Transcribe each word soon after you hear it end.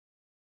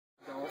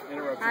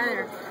Hi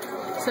there.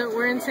 So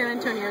we're in San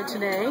Antonio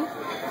today,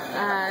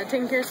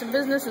 taking care of some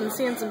business and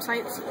seeing some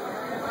sights.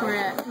 We're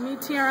at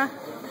Tierra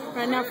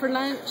right now for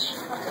lunch,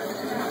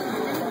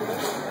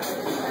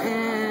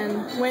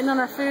 and waiting on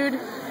our food.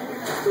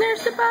 And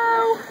there's the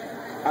Bo.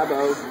 Hi,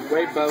 Bo.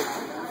 Wave, Bo.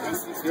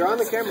 You're on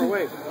the camera,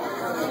 wave.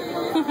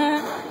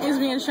 He's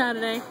being shy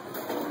today.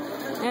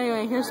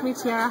 Anyway, here's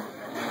Tierra.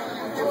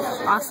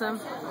 Awesome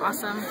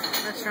restaurant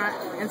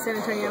in San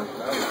Antonio.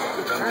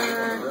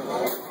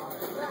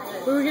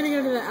 We were gonna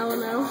go to the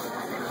Alamo,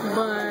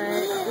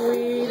 but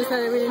we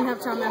decided we didn't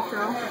have time after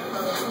all,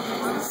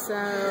 so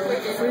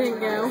we didn't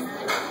go.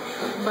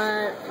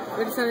 But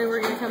we decided we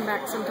were gonna come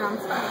back sometime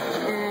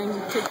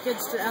and take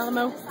kids to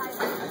Alamo.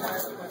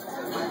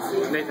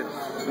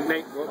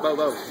 Nate,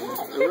 Bo,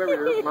 whoever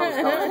your mom's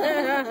calling.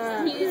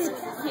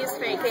 He's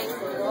faking.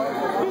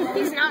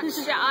 He's not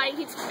shy,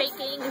 he's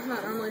faking. He's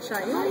not normally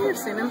shy. You've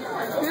seen him.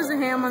 He was a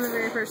ham on the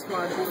very first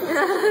vlog.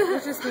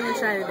 He's just being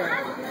shy today.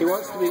 He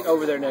wants to be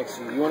over there next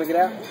to you. You want to get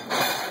out?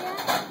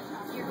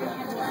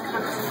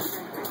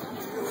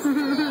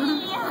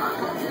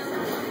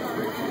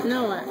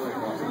 No what?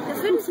 The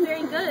food is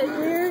very good.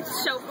 Weird.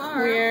 So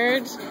far.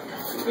 Weird.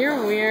 You're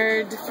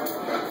weird.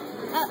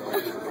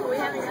 We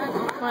haven't done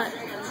it. What?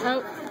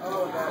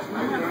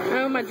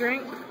 Oh, my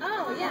drink.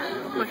 Oh, yeah.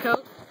 My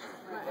Coke.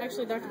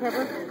 Actually, Dr.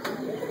 Pepper.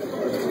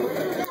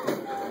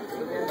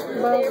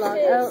 Blah, blah.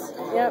 Oh,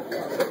 yep.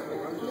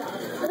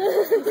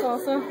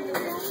 Salsa.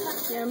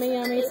 Yummy,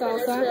 yummy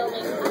salsa.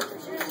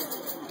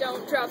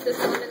 Don't drop this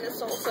one in the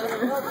salsa.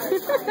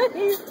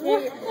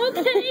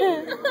 Okay.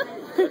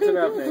 That's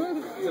enough, Nate.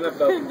 That's enough,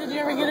 Bo. Did you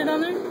ever get it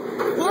on there?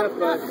 Enough,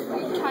 Bo.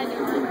 Kind of.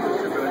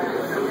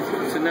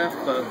 It's enough,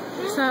 Bo.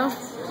 So,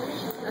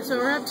 that's what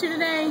we're up to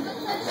today.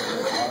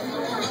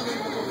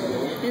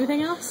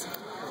 Anything else?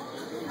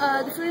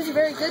 The food is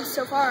very good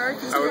so far.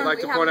 I would like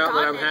to point out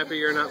that I'm happy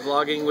you're not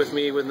vlogging with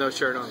me with no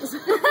shirt on.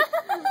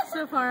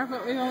 So far,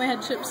 but we've only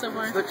had chips so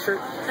far. Look, shirt.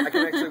 I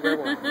can actually wear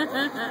one.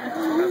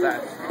 How's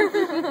that?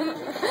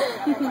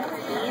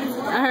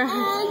 Alright.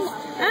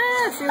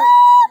 See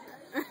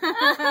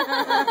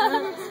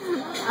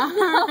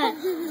Alright.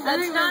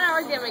 That's not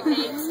our gimmick,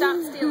 Nate. Stop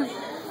stealing.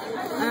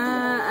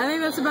 I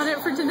think that's about it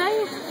for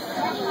today.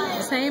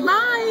 Say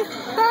bye.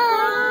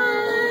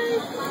 Bye.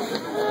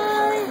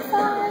 Bye.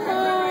 Bye.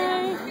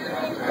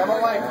 Come on,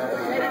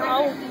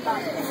 Oh.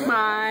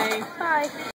 Bye. Bye.